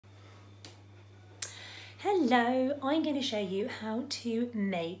Hello, I'm going to show you how to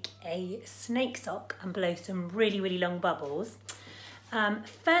make a snake sock and blow some really long bubbles.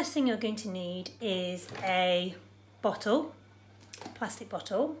 First thing you're going to need is a bottle, plastic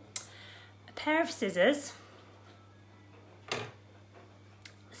bottle, a pair of scissors, a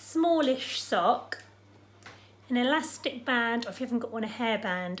smallish sock, an elastic band, or if you haven't got one, a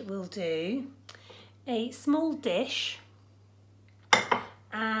hairband will do, a small dish,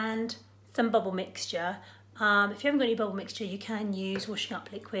 and some bubble mixture. If you haven't got any bubble mixture, you can use washing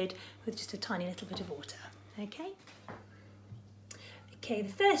up liquid with just a tiny little bit of water. Okay, the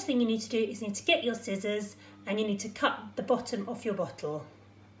first thing you need to do is you need to get your scissors and you need to cut the bottom off your bottle.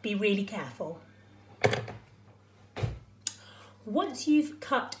 Be really careful. Once you've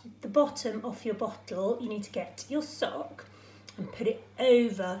cut the bottom off your bottle, you need to get your sock and put it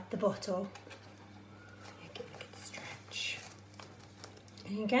over the bottle. Give it a good stretch.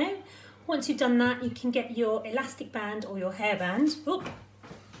 There you go. Once you've done that, you can get your elastic band or your hairband. Oh,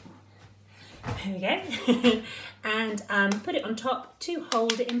 there we go. And put it on top to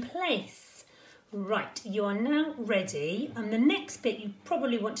hold it in place. Right, you are now ready. And the next bit you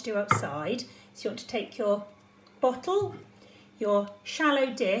probably want to do outside. So you want to take your bottle, your shallow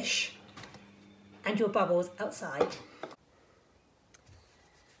dish, and your bubbles outside.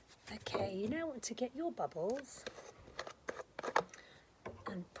 Okay, you now want to get your bubbles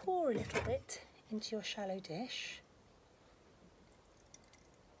and pour a little bit into your shallow dish.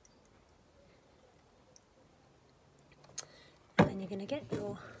 And then you're going to get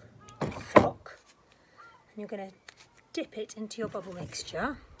your sock and you're going to dip it into your bubble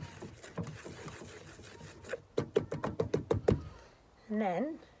mixture. And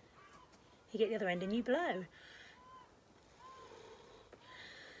then you get the other end and you blow.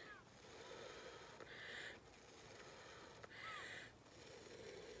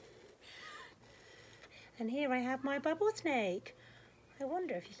 And here I have my bubble snake. I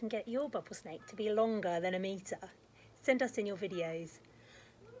wonder if you can get your bubble snake to be longer than a metre. Send us in your videos.